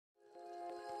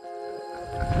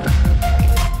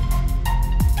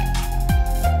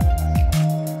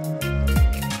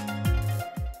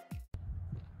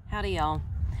y'all.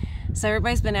 So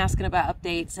everybody's been asking about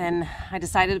updates, and I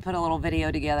decided to put a little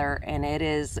video together, and it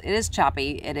is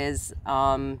choppy. It is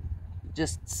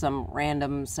just some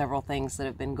random several things that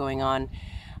have been going on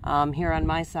here on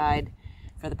my side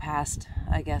for the past,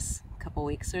 I guess, couple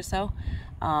weeks or so.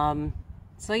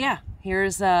 So yeah,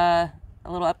 here's a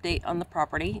little update on the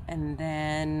property, and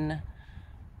then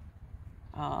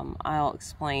I'll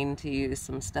explain to you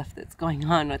some stuff that's going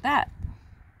on with that.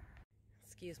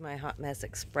 Excuse my hot mess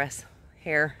express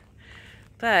hair,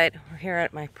 but we're here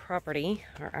at my property,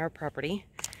 or our property,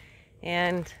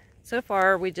 and so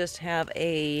far we just have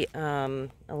a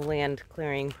land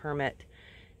clearing permit,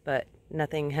 but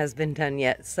nothing has been done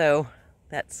yet, so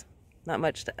that's not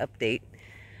much to update.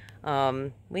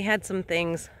 We had some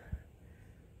things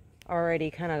already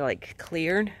kind of like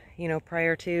cleared, you know,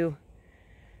 prior to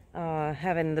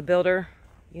having the builder,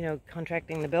 you know,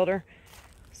 contracting the builder.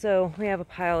 So we have a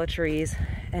pile of trees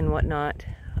and whatnot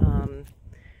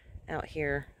out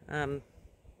here. So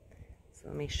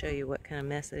let me show you what kind of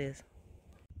mess it is.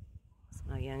 So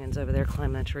my youngins over there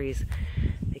climbing the trees.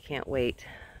 They can't wait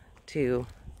to,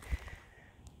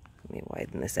 let me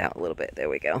widen this out a little bit. There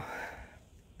we go.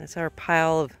 That's our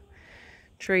pile of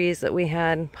trees that we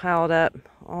had piled up.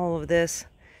 All of this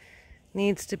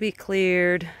needs to be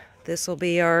cleared. This will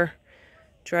be our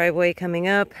driveway coming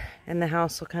up, and the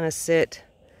house will kind of sit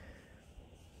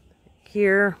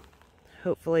here,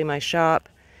 hopefully my shop,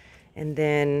 and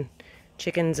then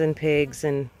chickens and pigs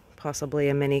and possibly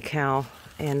a mini cow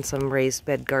and some raised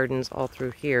bed gardens all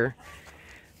through here.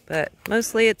 But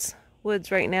mostly it's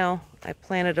woods right now. I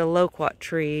planted a loquat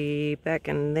tree back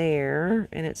in there,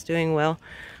 and it's doing well.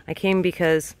 I came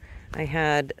because I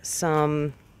had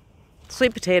some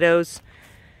sweet potatoes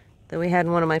that we had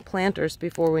in one of my planters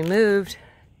before we moved,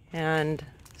 and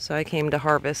so I came to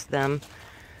harvest them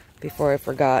before I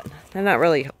forgot. They're not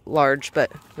really large,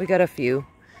 but we got a few.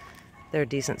 They're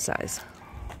decent size.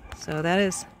 So that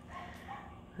is,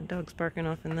 the dog's barking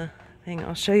off in the thing.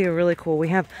 I'll show you really cool. We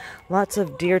have lots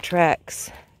of deer tracks.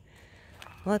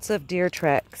 Lots of deer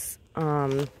tracks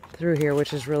through here,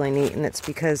 which is really neat, and it's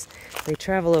because they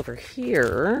travel over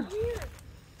here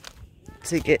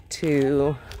to get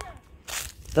to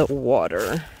the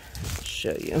water. I'll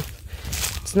show you.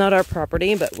 It's not our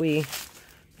property, but we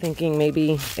thinking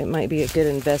maybe it might be a good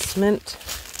investment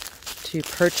to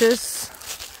purchase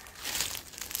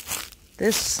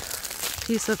this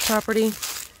piece of property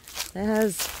that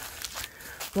has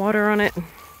water on it.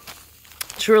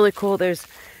 It's really cool. There's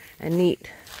a neat,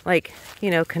 like,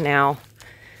 you know, canal.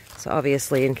 So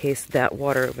obviously, in case that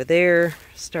water over there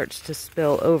starts to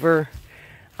spill over,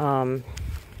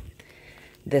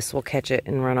 this will catch it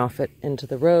and run off it into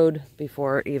the road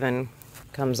before it even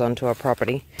comes onto our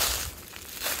property.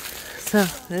 So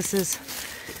this is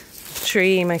the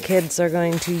tree my kids are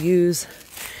going to use,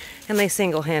 and they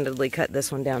single-handedly cut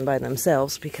this one down by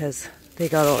themselves because they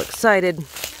got all excited.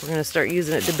 We're going to start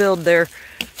using it to build their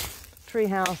tree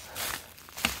house.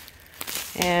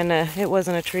 And it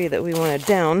wasn't a tree that we wanted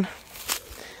down.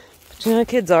 But you know how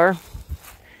kids are.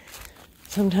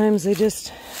 Sometimes they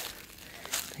just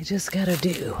gotta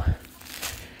do.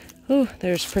 Ooh,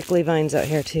 there's prickly vines out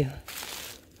here too.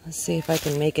 Let's see if I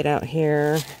can make it out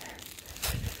here.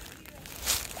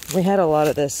 We had a lot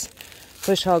of this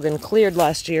bush hogging cleared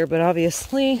last year, but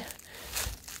obviously,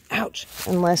 ouch,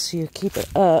 unless you keep it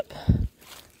up, it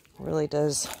really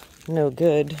does no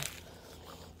good.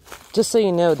 Just so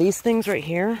you know, these things right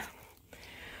here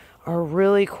are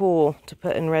really cool to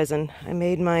put in resin. I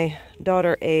made my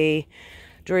daughter a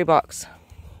jewelry box,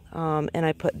 and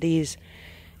I put these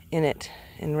in it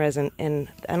in resin, and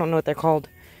I don't know what they're called.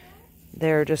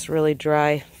 They're just really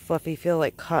dry, fluffy, feel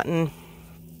like cotton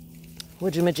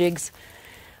woodjamajigs,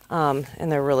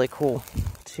 and they're really cool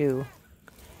to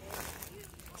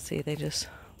see. They just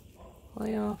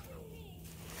lay off.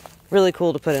 Really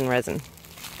cool to put in resin.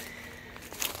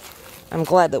 I'm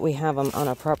glad that we have them on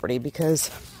our property because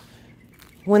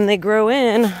when they grow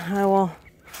in, I will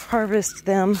harvest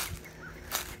them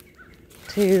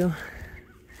to,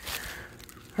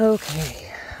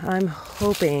 okay, I'm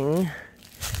hoping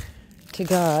to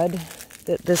God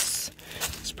that this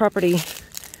property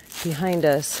behind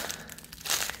us,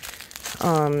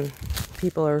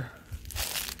 people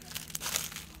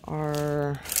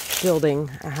are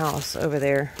building a house over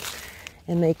there,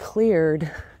 and they cleared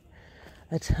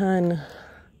a ton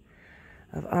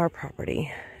of our property,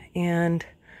 and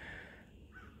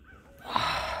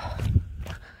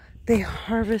they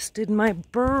harvested my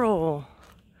burl.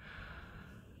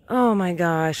 Oh my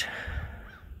gosh.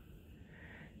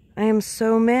 I am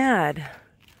so mad.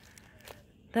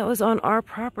 That was on our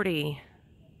property.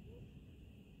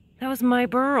 That was my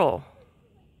burl.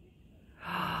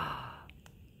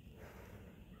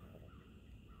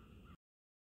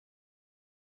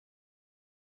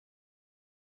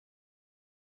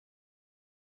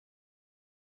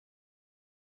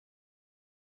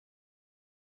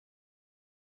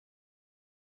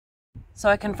 So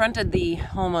I confronted the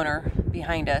homeowner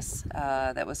behind us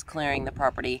that was clearing the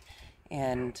property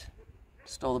and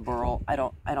stole the burl. I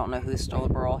don't know who stole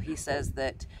the burl. He says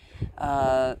that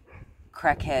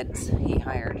crackheads he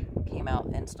hired came out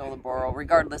and stole the burl.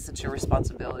 Regardless, it's your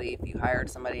responsibility if you hired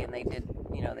somebody and they did,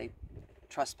 you know, they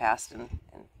trespassed and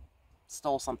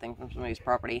stole something from somebody's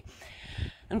property.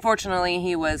 Unfortunately,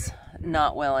 he was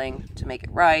not willing to make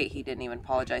it right. He didn't even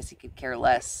apologize. He could care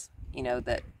less, you know,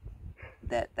 that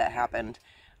happened.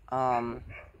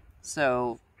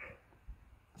 So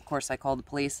of course I called the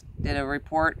police, did a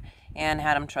report, and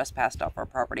had him trespassed off our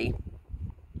property.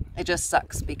 It just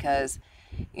sucks because,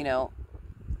 you know,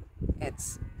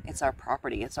 it's our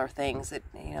property, it's our things.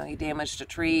 You know, he damaged a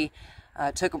tree,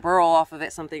 took a burl off of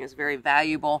it, something that's very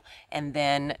valuable, and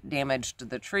then damaged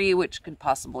the tree, which could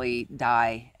possibly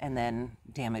die, and then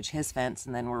damage his fence,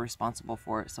 and then we're responsible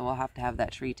for it. So we'll have to have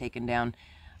that tree taken down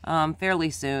fairly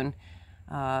soon.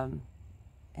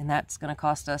 And that's going to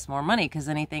cost us more money, because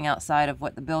anything outside of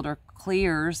what the builder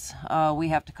clears, we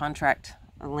have to contract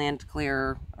a land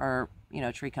clearer or, you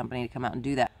know, tree company to come out and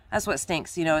do that. That's what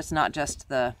stinks. You know, it's not just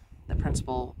the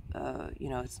principal, you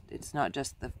know, it's not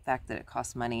just the fact that it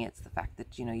costs money. It's the fact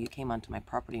that, you know, you came onto my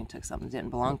property and took something that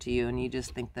didn't belong to you, and you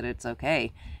just think that it's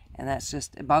okay. And that's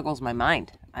just, it boggles my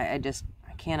mind. I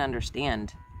can't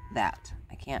understand that.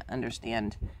 I can't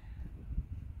understand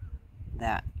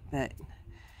that. But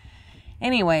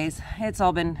anyways, it's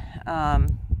all been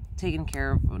taken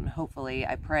care of, and hopefully,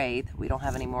 I pray that we don't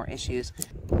have any more issues.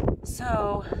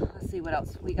 So let's see what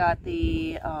else. We got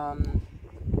the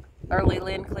early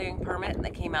land clearing permit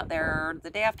that came out there the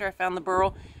day after I found the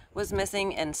burl was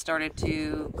missing, and started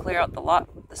to clear out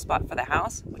the spot for the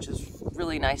house, which is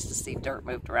really nice to see dirt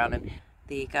moved around. And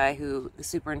the guy the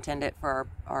superintendent for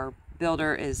our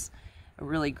builder, is a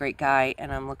really great guy,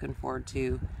 and I'm looking forward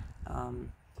to,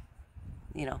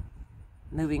 you know,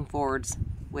 moving forwards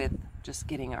with just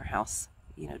getting our house,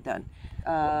 you know, done.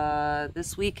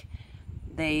 This week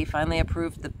they finally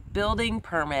approved the building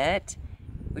permit,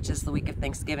 which is the week of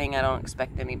Thanksgiving. I don't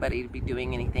expect anybody to be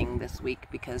doing anything this week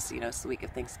because, you know, it's the week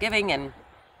of Thanksgiving,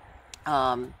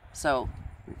 and so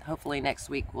hopefully next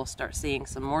week we'll start seeing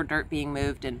some more dirt being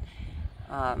moved and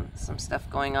some stuff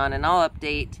going on, and I'll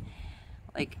update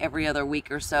like every other week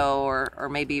or so, or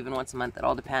maybe even once a month. It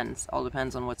all depends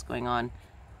on what's going on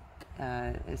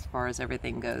as far as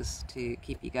everything goes, to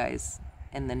keep you guys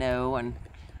in the know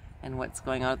and what's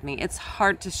going on with me. It's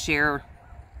hard to share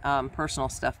personal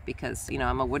stuff because, you know,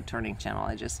 I'm a wood turning channel.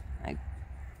 I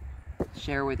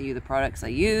share with you the products I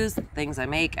use, the things I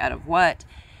make out of what,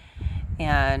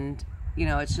 and, you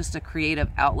know, it's just a creative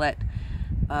outlet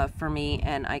for me,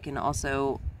 and I can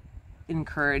also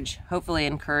hopefully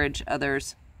encourage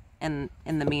others in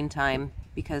the meantime,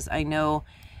 because I know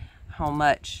how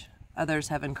much others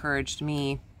have encouraged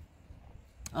me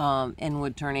in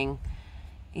wood turning,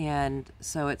 and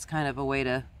so it's kind of a way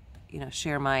to, you know,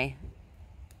 share my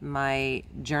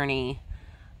journey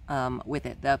with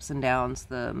it, the ups and downs,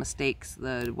 the mistakes,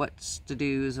 the what's to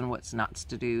do's and what's not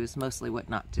to do's, mostly what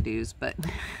not to do's, but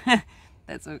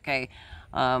that's okay.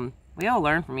 We all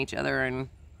learn from each other,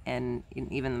 and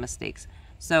even the mistakes.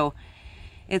 So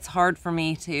it's hard for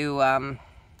me to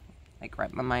like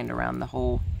wrap my mind around the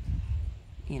whole,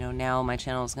 you know, now my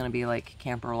channel is going to be like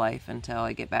camper life until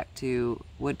I get back to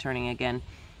wood turning again.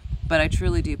 But I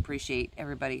truly do appreciate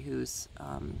everybody who's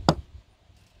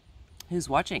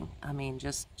watching. I mean,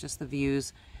 just the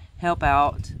views help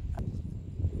out.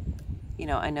 You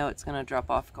know, I know it's going to drop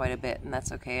off quite a bit, and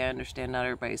that's okay. I understand not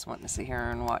everybody's wanting to sit here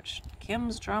and watch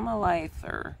Kim's drama life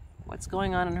or what's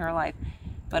going on in her life,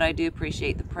 but I do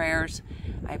appreciate the prayers.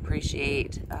 I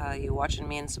appreciate you watching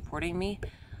me and supporting me.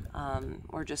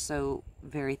 We're just so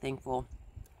very thankful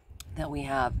that we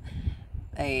have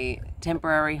a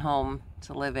temporary home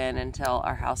to live in until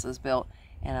our house is built,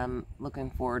 and I'm looking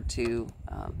forward to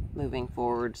moving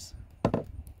forwards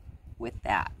with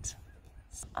that.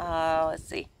 Let's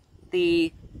see.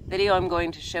 The video I'm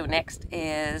going to show next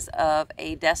is of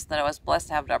a desk that I was blessed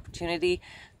to have the opportunity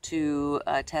to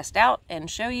test out and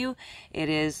show you. It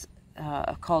is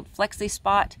called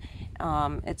FlexiSpot.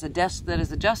 It's a desk that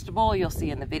is adjustable. You'll see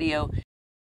in the video.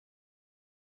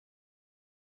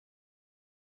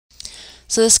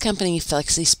 So this company,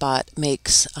 FlexiSpot,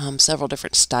 makes several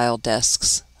different style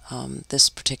desks. This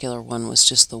particular one was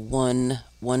just the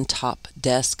one top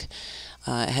desk.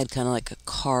 It had kind of like a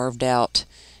carved out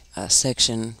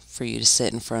section for you to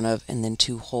sit in front of, and then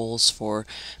two holes for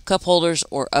cup holders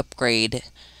or upgrade.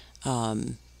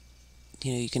 You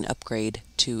know, you can upgrade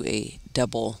to a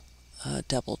double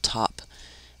top.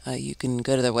 You can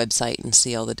go to their website and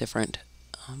see all the different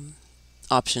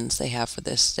options they have for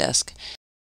this desk.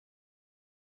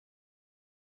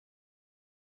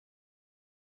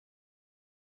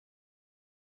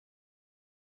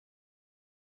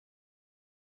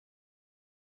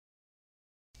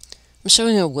 I'm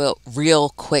showing a real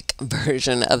quick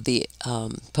version of the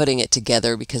putting it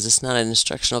together because it's not an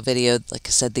instructional video. Like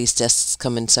I said, these desks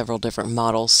come in several different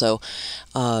models, so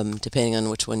depending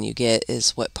on which one you get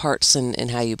is what parts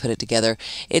and how you put it together.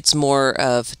 It's more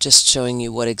of just showing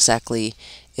you what exactly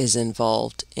is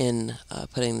involved in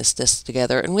putting this desk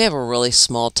together. And we have a really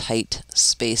small, tight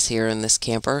space here in this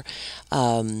camper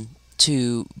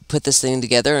to put this thing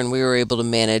together, and we were able to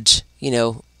manage, you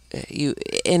know,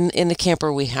 in the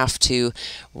camper we have to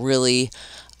really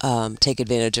take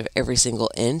advantage of every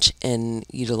single inch and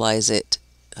utilize it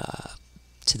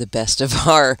to the best of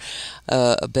our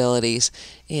abilities.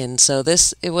 And so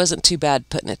it wasn't too bad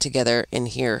putting it together in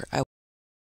here.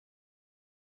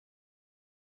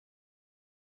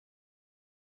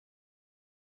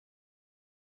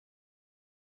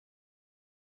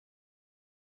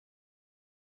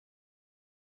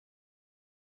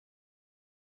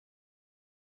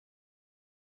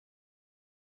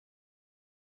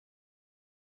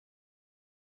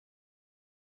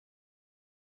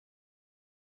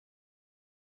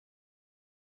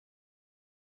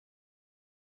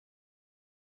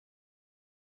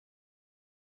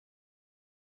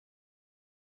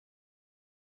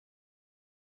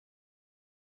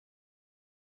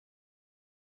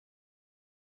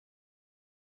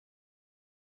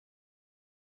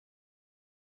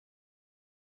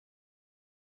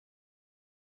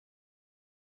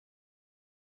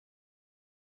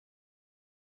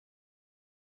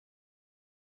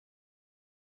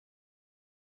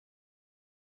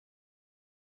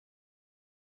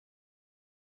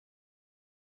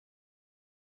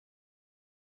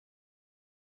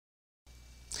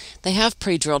 They have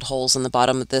pre-drilled holes in the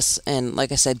bottom of this, and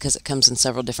like I said, because it comes in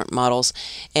several different models,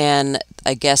 and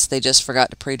I guess they just forgot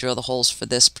to pre-drill the holes for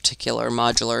this particular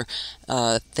modular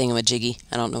thingamajiggy.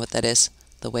 I don't know what that is.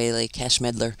 The Whaley Cash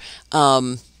Medler.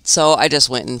 So I just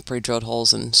went and pre-drilled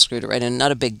holes and screwed it right in.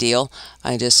 Not a big deal.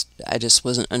 I just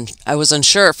wasn't I was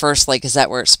unsure at first, like, is that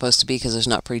where it's supposed to be because there's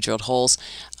not pre-drilled holes.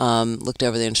 Looked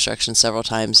over the instructions several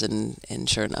times, and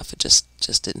sure enough, it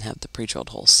just didn't have the pre-drilled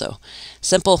holes. So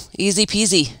simple, easy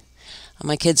peasy.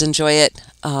 My kids enjoy it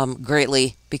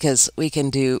greatly because we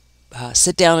can do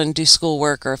sit down and do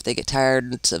schoolwork, or if they get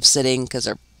tired of sitting because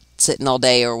they're sitting all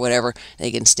day or whatever,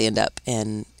 they can stand up,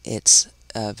 and it's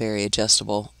very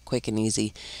adjustable, quick and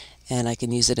easy, and I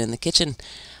can use it in the kitchen.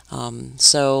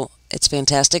 So it's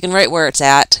fantastic. And right where it's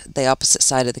at, the opposite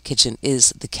side of the kitchen, is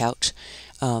the couch,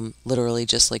 literally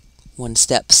just like one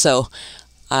step. So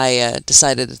I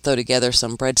decided to throw together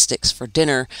some breadsticks for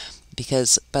dinner,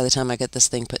 because by the time I got this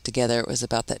thing put together, it was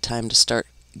about that time to start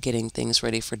getting things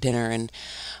ready for dinner. And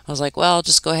I was like, well, I'll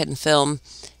just go ahead and film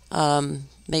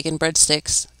making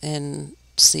breadsticks and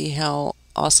see how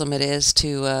awesome it is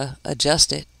to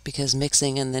adjust it, because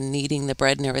mixing and then kneading the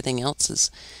bread and everything else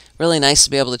is really nice to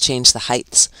be able to change the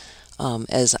heights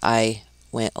as I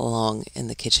went along in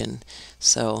the kitchen.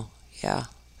 So yeah,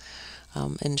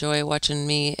 enjoy watching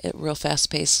me at real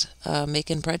fast-paced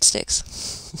making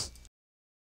breadsticks.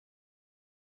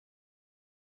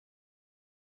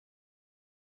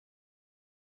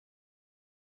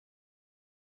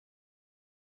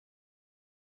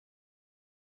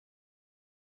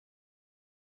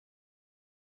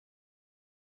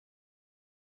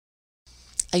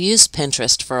 I use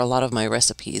Pinterest for a lot of my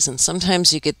recipes, and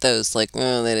sometimes you get those like,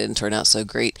 oh, they didn't turn out so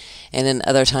great, and then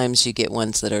other times you get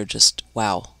ones that are just,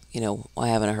 wow, you know, I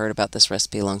haven't heard about this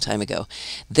recipe a long time ago.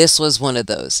 This was one of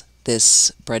those.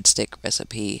 This breadstick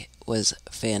recipe was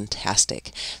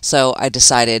fantastic. So I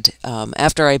decided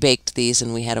after I baked these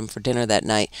and we had them for dinner that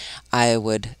night, I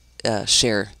would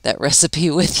share that recipe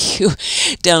with you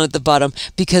down at the bottom,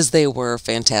 because they were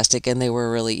fantastic and they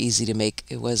were really easy to make.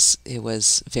 It was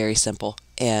very simple,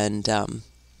 and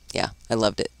yeah, I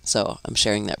loved it. So I'm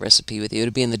sharing that recipe with you.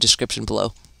 It'll be in the description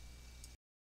below.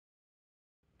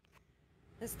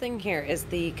 This thing here is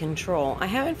the control. I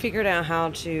haven't figured out how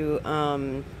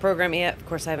to program it yet. Of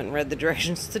course, I haven't read the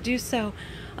directions to do so.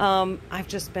 I've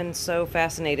just been so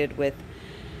fascinated with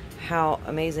how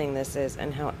amazing this is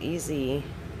and how easy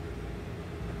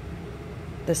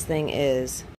this thing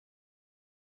is.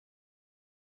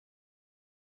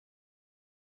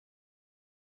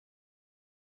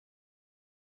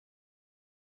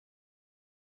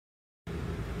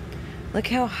 Look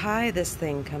how high this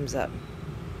thing comes up.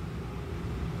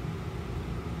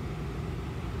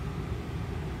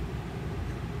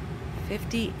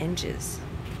 $50 inches.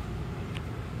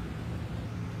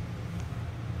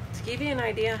 To give you an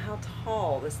idea how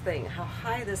tall this thing, how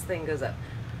high this thing goes up.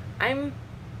 I'm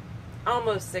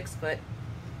almost 6 foot.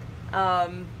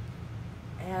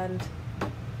 And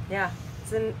yeah,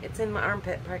 it's in my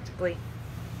armpit practically.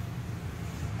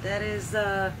 That is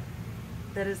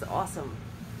awesome.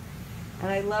 And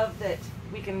I love that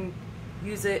we can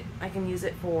use it, I can use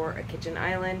it for a kitchen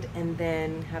island and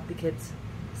then have the kids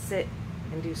sit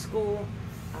and do school.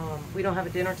 We don't have a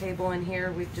dinner table in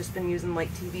here. We've just been using like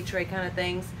TV tray kind of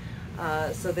things.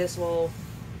 So this will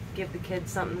give the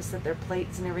kids something to set their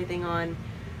plates and everything on.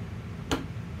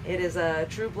 It is a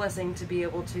true blessing to be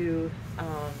able to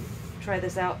try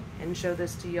this out and show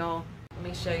this to y'all. Let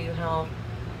me show you how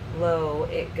low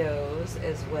it goes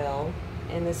as well.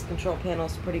 And this control panel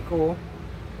is pretty cool.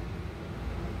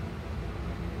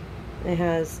 It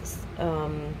has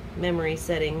memory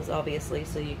settings, obviously,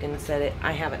 so you can set it.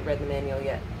 I haven't read the manual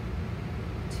yet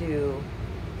to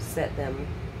set them.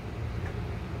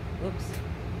 Oops.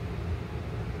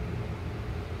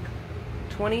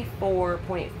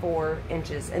 24.4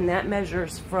 inches, and that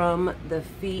measures from the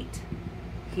feet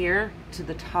here to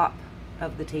the top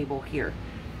of the table here.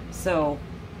 So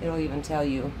it'll even tell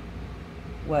you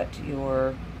what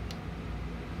your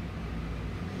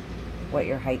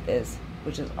height is,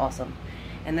 which is awesome.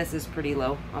 And this is pretty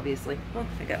low, obviously. Oh,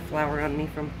 I got flour on me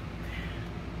from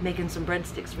making some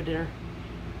breadsticks for dinner.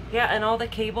 Yeah, and all the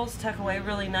cables tuck away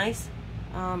really nice.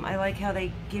 I like how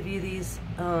they give you these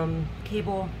 3M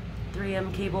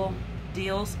cable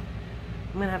deals.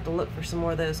 I'm gonna have to look for some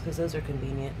more of those because those are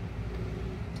convenient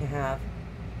to have.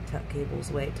 Tuck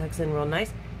cables away, it tucks in real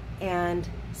nice. And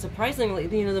surprisingly,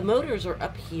 you know, the motors are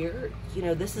up here. You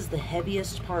know, this is the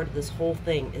heaviest part of this whole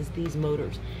thing, is these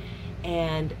motors.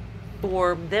 And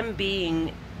for them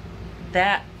being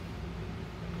that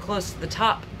close to the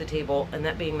top of the table and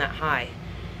that being that high,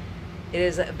 it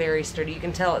is very sturdy. You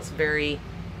can tell it's very,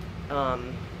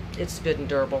 it's good and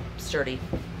durable, sturdy.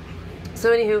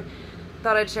 So anywho,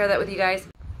 thought I'd share that with you guys.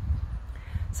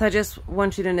 So I just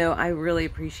want you to know I really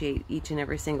appreciate each and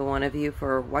every single one of you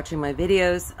for watching my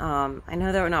videos. I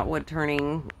know they're not wood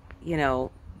turning, you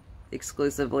know,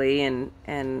 exclusively, and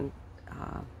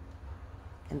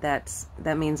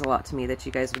that means a lot to me that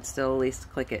you guys would still at least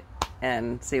click it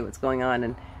and see what's going on,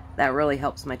 and that really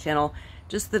helps my channel,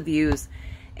 just the views.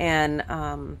 And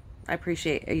I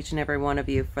appreciate each and every one of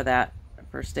you for that,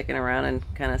 for sticking around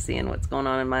and kind of seeing what's going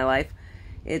on in my life.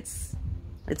 It's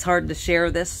hard to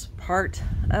share this part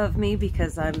of me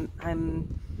because I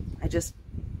just,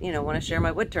 you know, want to share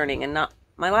my wood turning and not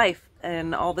my life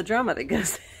and all the drama that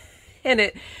goes in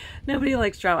it. Nobody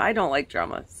likes drama. I don't like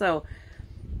drama. So,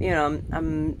 you know,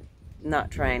 I'm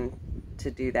not trying to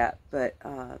do that, but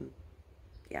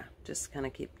yeah, just kind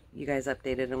of keep you guys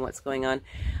updated on what's going on.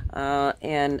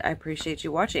 And I appreciate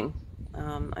you watching.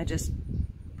 I just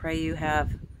pray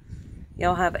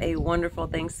y'all have a wonderful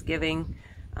Thanksgiving.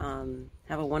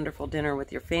 Have a wonderful dinner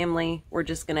with your family. We're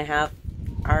just gonna have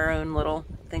our own little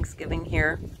Thanksgiving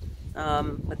here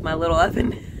with my little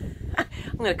oven.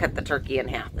 I'm gonna cut the turkey in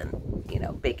half and, you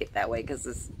know, bake it that way,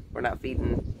 because we're not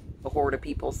feeding a horde of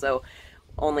people, so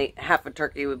only half a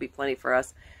turkey would be plenty for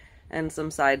us, and some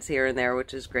sides here and there,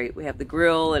 which is great. We have the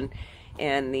grill and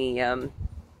the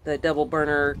double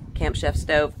burner Camp Chef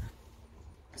stove,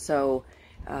 so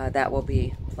that will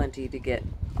be plenty to get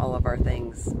all of our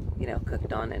things, you know,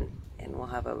 cooked on, and we'll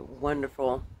have a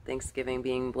wonderful Thanksgiving,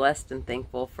 being blessed and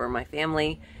thankful for my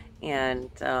family, and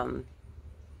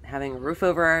having a roof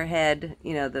over our head,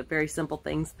 you know, the very simple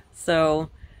things. So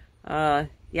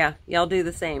yeah, y'all do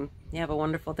the same. You have a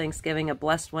wonderful Thanksgiving, a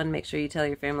blessed one. Make sure you tell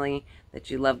your family that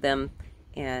you love them,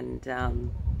 and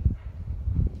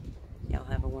y'all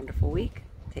have a wonderful week.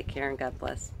 Take care and God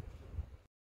bless.